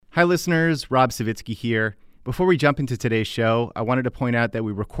Hi, listeners. Rob Savitsky here. Before we jump into today's show, I wanted to point out that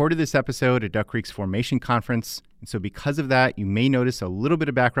we recorded this episode at Duck Creek's Formation Conference, and so because of that, you may notice a little bit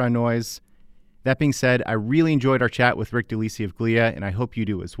of background noise. That being said, I really enjoyed our chat with Rick DeLisi of Glia, and I hope you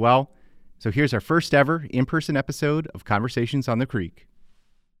do as well. So here's our first ever in-person episode of Conversations on the Creek.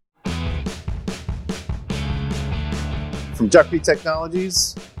 From Duck Creek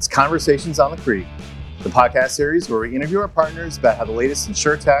Technologies, it's Conversations on the Creek, the podcast series where we interview our partners about how the latest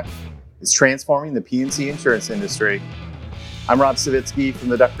insurtech is transforming the P&C insurance industry. I'm Rob Savitsky from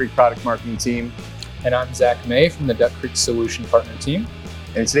the Duck Creek Product Marketing Team. And I'm Zach May from the Duck Creek Solution Partner Team.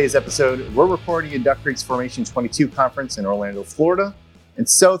 And in today's episode, we're recording at Duck Creek's Formation 22 conference in Orlando, Florida, and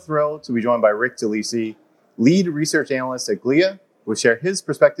so thrilled to be joined by Rick DeLisi, lead research analyst at Glia, who will share his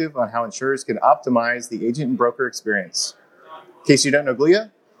perspective on how insurers can optimize the agent and broker experience. In case you don't know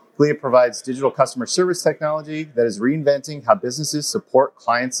Glia, Glia provides digital customer service technology that is reinventing how businesses support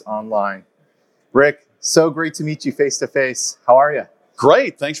clients online. Rick, so great to meet you face to face. How are you?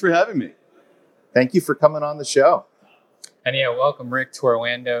 Great. Thanks for having me. Thank you for coming on the show. And welcome, Rick, to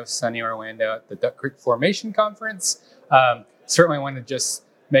Orlando, sunny Orlando at the Duck Creek Formation Conference. Certainly want to just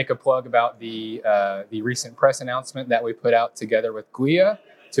make a plug about the recent press announcement that we put out together with Glia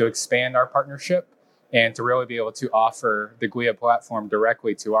to expand our partnership and to really be able to offer the Glia platform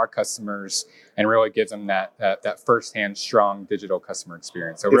directly to our customers and really give them that firsthand, strong digital customer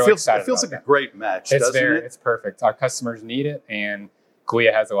experience. So really excited. It feels like that. A great match, doesn't it? It's perfect. Our customers need it, and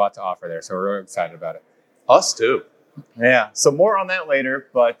Glia has a lot to offer there. So we're really excited about it. Us too. Yeah, so more on that later,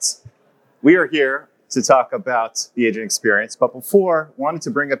 but we are here to talk about the agent experience. But before, wanted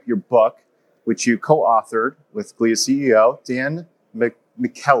to bring up your book, which you co-authored with Glia CEO, Dan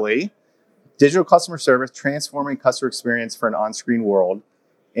McKelly, Digital Customer Service, Transforming Customer Experience for an On-Screen World.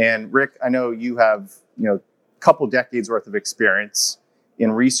 And Rick, I know you have a couple decades worth of experience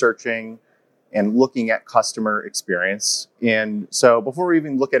in researching and looking at customer experience. And so before we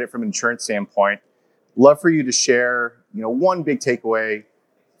even look at it from an insurance standpoint, love for you to share one big takeaway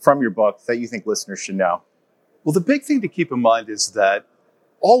from your book that you think listeners should know. Well, the big thing to keep in mind is that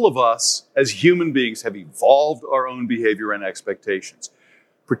all of us as human beings have evolved our own behavior and expectations,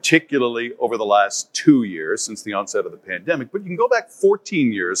 particularly over the last 2 years since the onset of the pandemic. But you can go back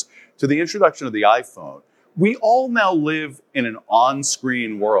 14 years to the introduction of the iPhone. We all now live in an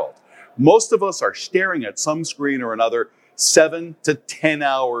on-screen world. Most of us are staring at some screen or another 7 to 10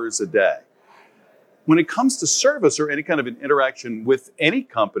 hours a day. When it comes to service or any kind of an interaction with any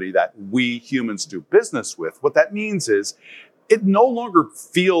company that we humans do business with, what that means is it no longer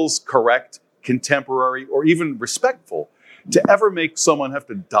feels correct, contemporary, or even respectful to ever make someone have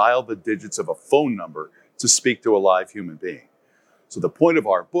to dial the digits of a phone number to speak to a live human being. So the point of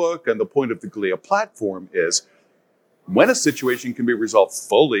our book and the point of the Glia platform is when a situation can be resolved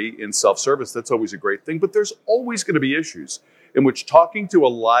fully in self-service, that's always a great thing, but there's always going to be issues in which talking to a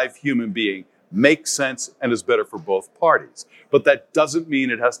live human being makes sense and is better for both parties. But that doesn't mean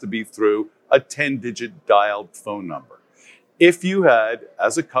it has to be through a 10-digit dialed phone number. If you had,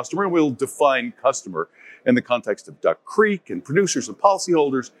 as a customer, and we'll define customer in the context of Duck Creek and producers and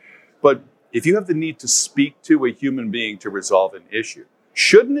policyholders, but if you have the need to speak to a human being to resolve an issue,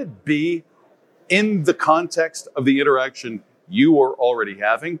 shouldn't it be in the context of the interaction you are already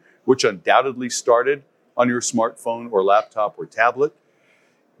having, which undoubtedly started on your smartphone or laptop or tablet?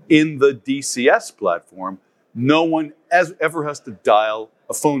 In the DCS platform, no one ever has to dial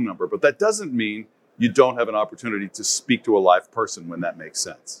a phone number, but that doesn't mean you don't have an opportunity to speak to a live person when that makes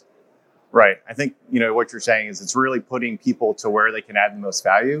sense. Right. I think, what you're saying is it's really putting people to where they can add the most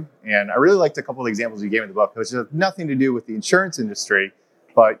value. And I really liked a couple of examples you gave in the book, which have nothing to do with the insurance industry,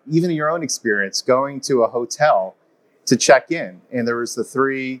 but even in your own experience, going to a hotel to check in. And there was the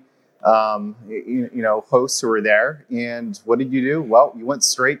three hosts who were there. And what did you do? Well, you went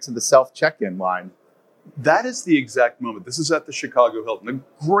straight to the self-check-in line. That is the exact moment. This is at the Chicago Hilton,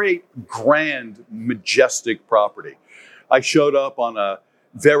 a great, grand, majestic property. I showed up on a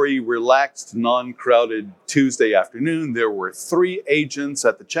very relaxed, non-crowded Tuesday afternoon. There were 3 agents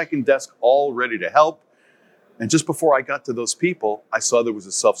at the check-in desk all ready to help. And just before I got to those people, I saw there was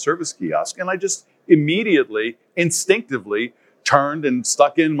a self-service kiosk. And I just immediately, instinctively turned and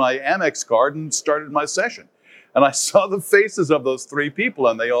stuck in my Amex card and started my session. And I saw the faces of those 3 people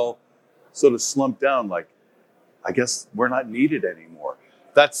and they all sort of slumped down like, I guess we're not needed anymore.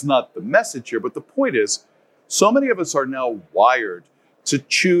 That's not the message here. But the point is, so many of us are now wired to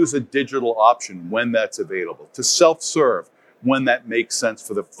choose a digital option when that's available, to self-serve when that makes sense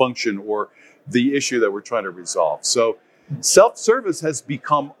for the function or the issue that we're trying to resolve. So self-service has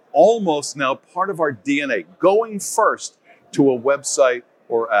become almost now part of our DNA, going first to a website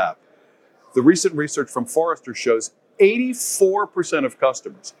or app. The recent research from Forrester shows 84% of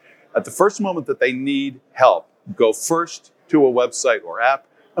customers, at the first moment that they need help, go first to a website or app.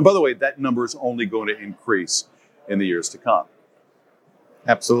 And by the way, that number is only going to increase in the years to come.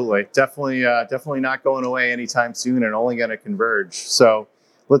 Absolutely. Definitely not going away anytime soon and only going to converge. So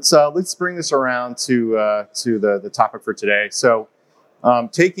let's bring this around to the topic for today. So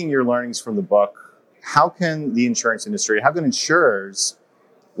taking your learnings from the book, how can the insurance industry, how can insurers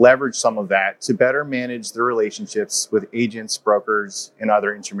leverage some of that to better manage their relationships with agents, brokers, and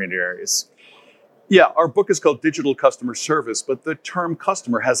other intermediaries? Yeah, our book is called Digital Customer Service, but the term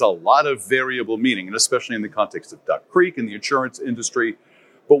customer has a lot of variable meaning, and especially in the context of Duck Creek and the insurance industry.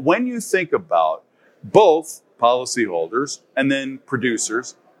 But when you think about both policyholders and then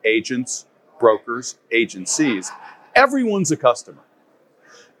producers, agents, brokers, agencies, everyone's a customer.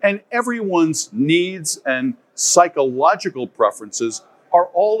 And everyone's needs and psychological preferences are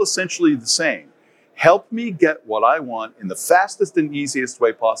all essentially the same. Help me get what I want in the fastest and easiest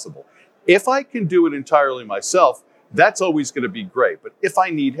way possible. If I can do it entirely myself, that's always going to be great. But if I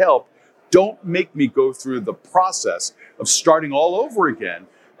need help, don't make me go through the process of starting all over again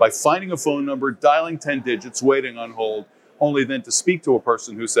by finding a phone number, dialing 10 digits, waiting on hold, only then to speak to a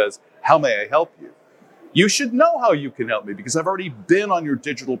person who says, "How may I help you?" You should know how you can help me because I've already been on your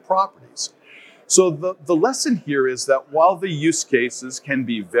digital properties. So the lesson here is that while the use cases can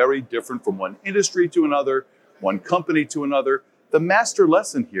be very different from one industry to another, one company to another, the master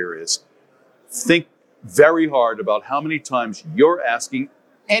lesson here is think very hard about how many times you're asking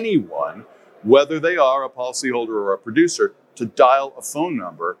anyone, whether they are a policyholder or a producer, to dial a phone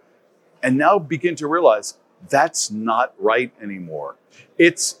number, and now begin to realize that's not right anymore.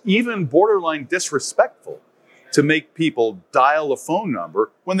 It's even borderline disrespectful to make people dial a phone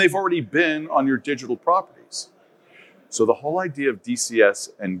number when they've already been on your digital properties. So the whole idea of DCS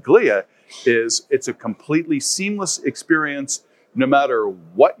and Glia is it's a completely seamless experience, no matter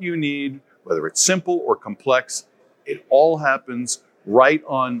what you need, whether it's simple or complex, it all happens right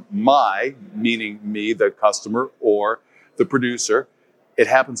on meaning me, the customer, or the producer. It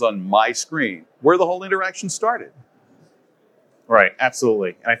happens on my screen, where the whole interaction started. Right,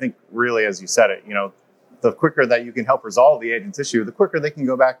 absolutely. And I think really, as you said it, the quicker that you can help resolve the agent's issue, the quicker they can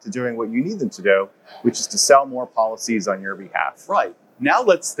go back to doing what you need them to do, which is to sell more policies on your behalf. Right. Now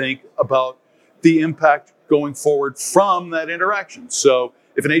let's think about the impact going forward from that interaction. So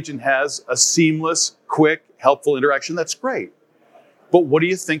if an agent has a seamless, quick, helpful interaction, that's great. But what do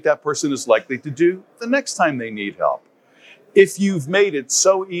you think that person is likely to do the next time they need help? If you've made it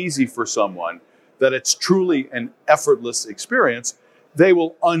so easy for someone that it's truly an effortless experience, they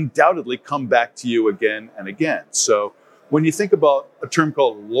will undoubtedly come back to you again and again. So when you think about a term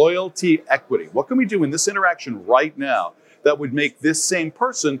called loyalty equity, what can we do in this interaction right now that would make this same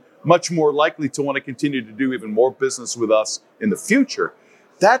person much more likely to want to continue to do even more business with us in the future?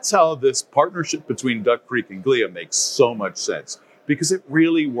 That's how this partnership between Duck Creek and Glia makes so much sense, because it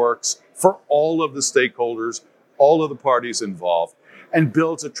really works for all of the stakeholders, all of the parties involved, and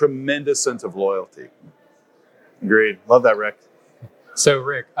builds a tremendous sense of loyalty. Agreed. Love that, Rick. So,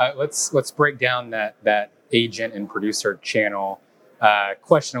 Rick, let's break down that agent and producer channel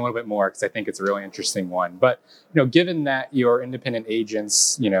question a little bit more, because I think it's a really interesting one. But given that your independent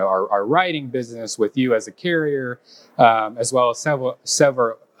agents, are writing business with you as a carrier, as well as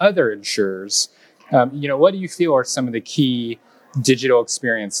several other insurers, what do you feel are some of the key digital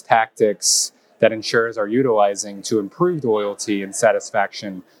experience tactics that insurers are utilizing to improve the loyalty and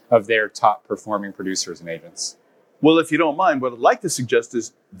satisfaction of their top performing producers and agents? Well, if you don't mind, what I'd like to suggest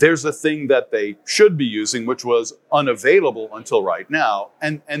is there's a thing that they should be using, which was unavailable until right now.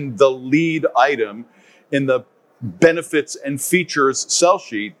 And the lead item in the benefits and features sell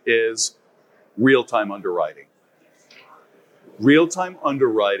sheet is real-time underwriting. Real-time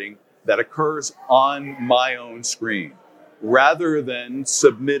underwriting that occurs on my own screen. Rather than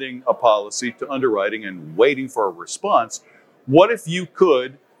submitting a policy to underwriting and waiting for a response, what if you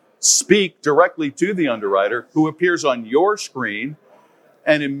could speak directly to the underwriter who appears on your screen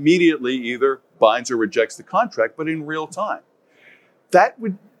and immediately either binds or rejects the contract, but in real time? That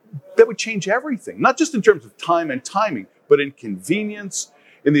would change everything, not just in terms of time and timing, but in convenience,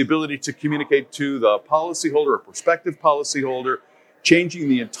 in the ability to communicate to the policyholder or prospective policyholder, changing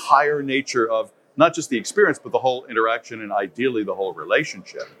the entire nature of not just the experience, but the whole interaction and ideally the whole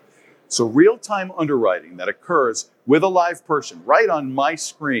relationship. So real-time underwriting that occurs with a live person right on my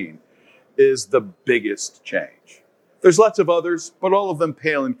screen is the biggest change. There's lots of others, but all of them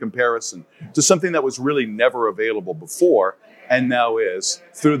pale in comparison to something that was really never available before and now is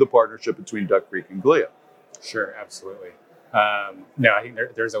through the partnership between Duck Creek and Glia. Sure, absolutely. No, I think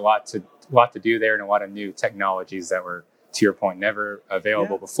there's a lot to do there, and a lot of new technologies that were, to your point, never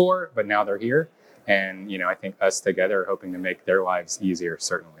available before, but now they're here. And I think us together are hoping to make their lives easier,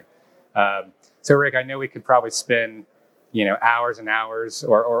 certainly. So, Rick, I know we could probably spend hours and hours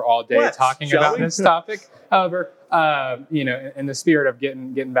or all day talking about this topic. However, in the spirit of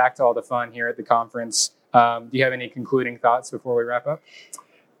getting back to all the fun here at the conference, do you have any concluding thoughts before we wrap up?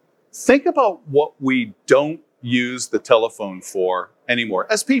 Think about what we don't use the telephone for anymore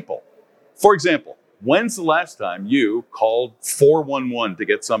as people. For example, when's the last time you called 411 to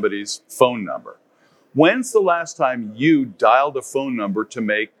get somebody's phone number? When's the last time you dialed a phone number to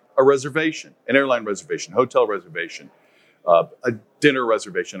make a reservation, an airline reservation, hotel reservation, a dinner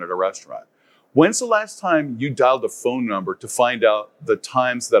reservation at a restaurant? When's the last time you dialed a phone number to find out the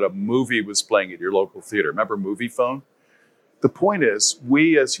times that a movie was playing at your local theater? Remember Movie Phone? The point is,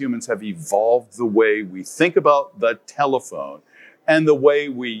 we as humans have evolved the way we think about the telephone and the way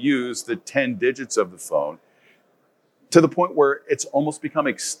we use the 10 digits of the phone to the point where it's almost become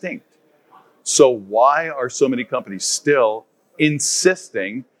extinct. So why are so many companies still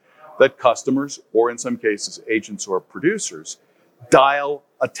insisting that customers, or in some cases, agents or producers, dial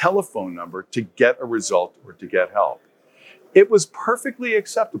a telephone number to get a result or to get help? It was perfectly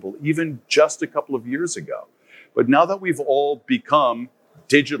acceptable even just a couple of years ago. But now that we've all become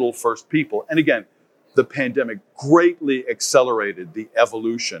digital first people, and again, the pandemic greatly accelerated the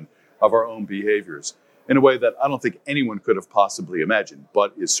evolution of our own behaviors in a way that I don't think anyone could have possibly imagined,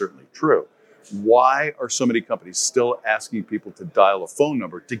 but is certainly true. Why are so many companies still asking people to dial a phone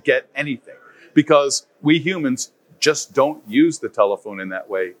number to get anything? Because we humans just don't use the telephone in that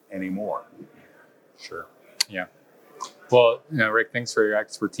way anymore. Sure. Yeah. Well, Rick, thanks for your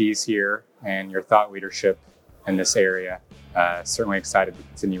expertise here and your thought leadership in this area. Certainly excited to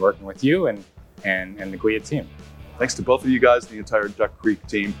continue working with you and the Glia team. Thanks to both of you guys, the entire Duck Creek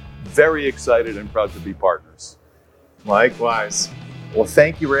team. Very excited and proud to be partners. Likewise. Well,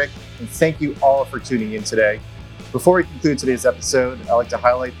 thank you, Rick, and thank you all for tuning in today. Before we conclude today's episode, I'd like to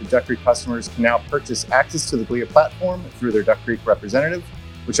highlight that Duck Creek customers can now purchase access to the Glia platform through their Duck Creek representative,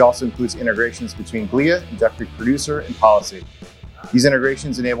 which also includes integrations between Glia and Duck Creek Producer and Policy. These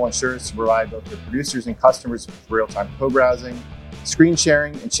integrations enable insurers to provide both their producers and customers with real-time co-browsing, screen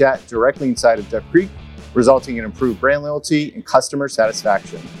sharing, and chat directly inside of Duck Creek, resulting in improved brand loyalty and customer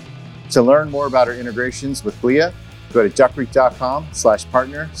satisfaction. To learn more about our integrations with Glia, go to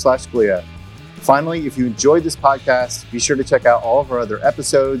duckcreek.com/partner/Glia. Finally, if you enjoyed this podcast, be sure to check out all of our other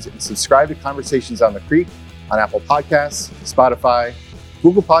episodes and subscribe to Conversations on the Creek on Apple Podcasts, Spotify,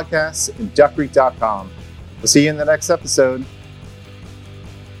 Google Podcasts, and duckcreek.com. We'll see you in the next episode.